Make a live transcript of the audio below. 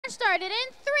started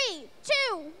in 3,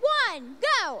 2, 1,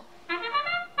 go!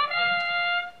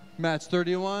 Match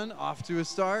 31 off to a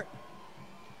start.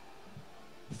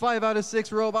 5 out of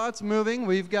 6 robots moving.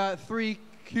 We've got 3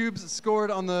 cubes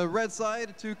scored on the red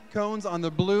side, 2 cones on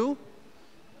the blue.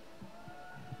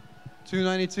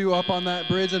 292 up on that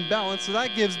bridge and balance, so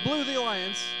that gives Blue the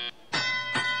Alliance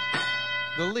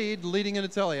the lead, leading into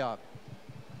teleop.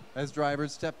 As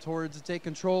drivers step towards to take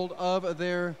control of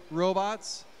their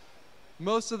robots,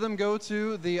 most of them go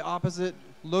to the opposite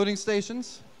loading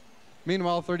stations.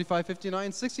 Meanwhile, 3559,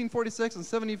 1646, and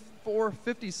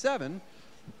 7457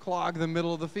 clog the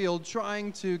middle of the field,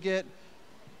 trying to get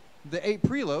the 8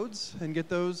 preloads and get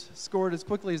those scored as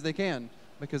quickly as they can,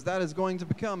 because that is going to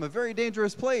become a very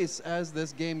dangerous place as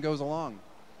this game goes along.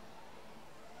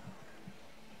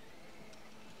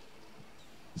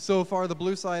 So far, the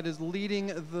blue side is leading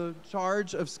the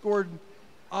charge of scored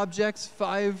objects,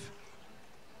 5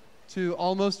 to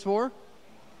almost 4.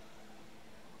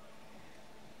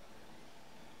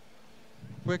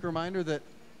 Quick reminder that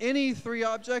any 3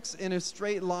 objects in a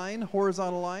straight line,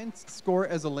 horizontal line, score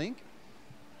as a link.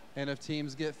 And if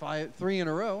teams get 3 in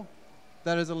a row,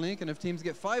 that is a link. And if teams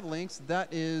get 5 links,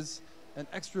 that is an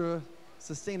extra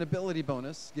sustainability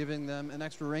bonus, giving them an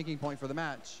extra ranking point for the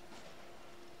match.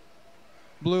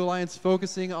 Blue Alliance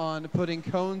focusing on putting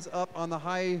cones up on the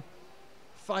high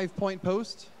 5-point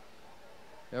post.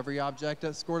 Every object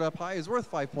that's scored up high is worth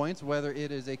 5 points, whether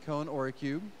it is a cone or a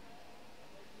cube.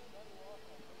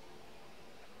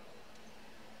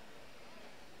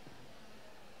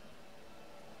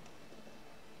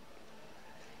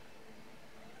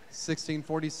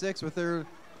 (1646) with their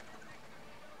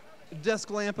desk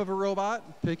lamp of a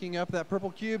robot, picking up that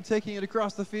purple cube, taking it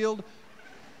across the field.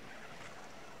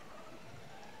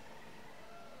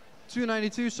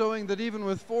 292 showing that even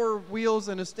with 4 wheels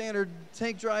and a standard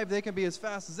tank drive, they can be as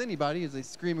fast as anybody as they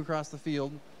scream across the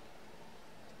field.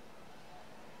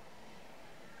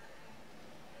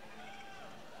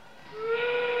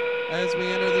 As we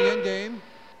enter the end game,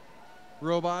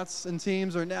 robots and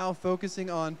teams are now focusing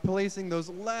on placing those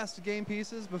last game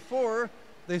pieces before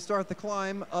they start the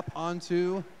climb up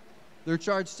onto their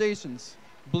charge stations.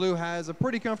 Blue has a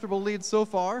pretty comfortable lead so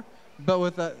far, but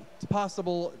with that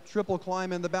possible triple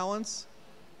climb in the balance,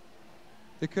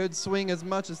 it could swing as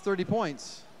much as 30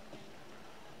 points.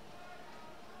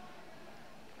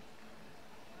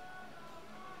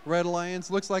 Red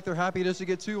Alliance looks like they're happy just to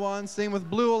get 2 on. Same with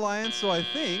Blue Alliance, so I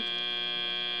think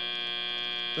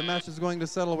the match is going to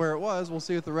settle where it was. We'll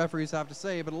see what the referees have to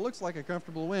say, but it looks like a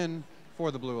comfortable win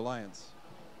for the Blue Alliance.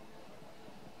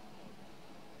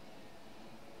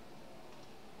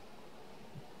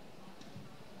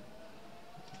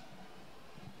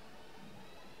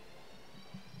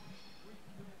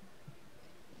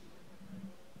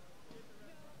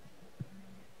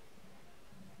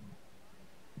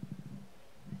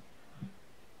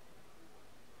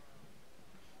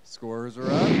 Scores are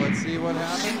up. Let's see what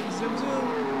happens. Zoom,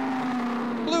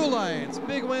 zoom. Blue Alliance,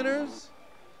 big winners.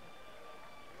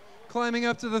 Climbing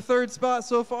up to the 3rd spot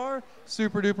so far,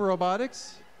 Super Duper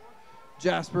Robotics.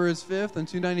 Jasper is 5th, and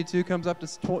 292 comes up to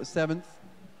 7th.